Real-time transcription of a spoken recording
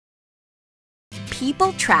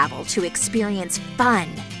People travel to experience fun,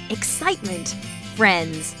 excitement,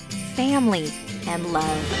 friends, family, and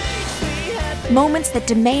love. Moments that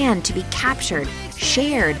demand to be captured,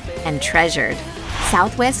 shared, and treasured.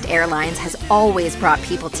 Southwest Airlines has always brought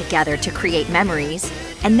people together to create memories,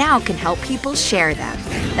 and now can help people share them.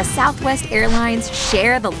 The Southwest Airlines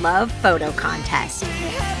Share the Love photo contest.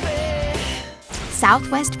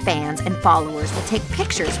 Southwest fans and followers will take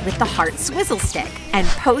pictures with the heart swizzle stick and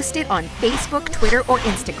post it on Facebook, Twitter, or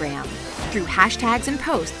Instagram. Through hashtags and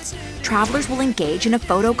posts, travelers will engage in a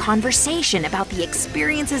photo conversation about the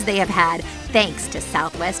experiences they have had thanks to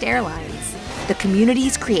Southwest Airlines. The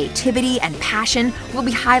community's creativity and passion will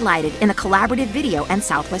be highlighted in a collaborative video and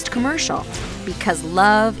Southwest commercial, because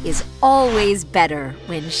love is always better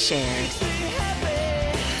when shared.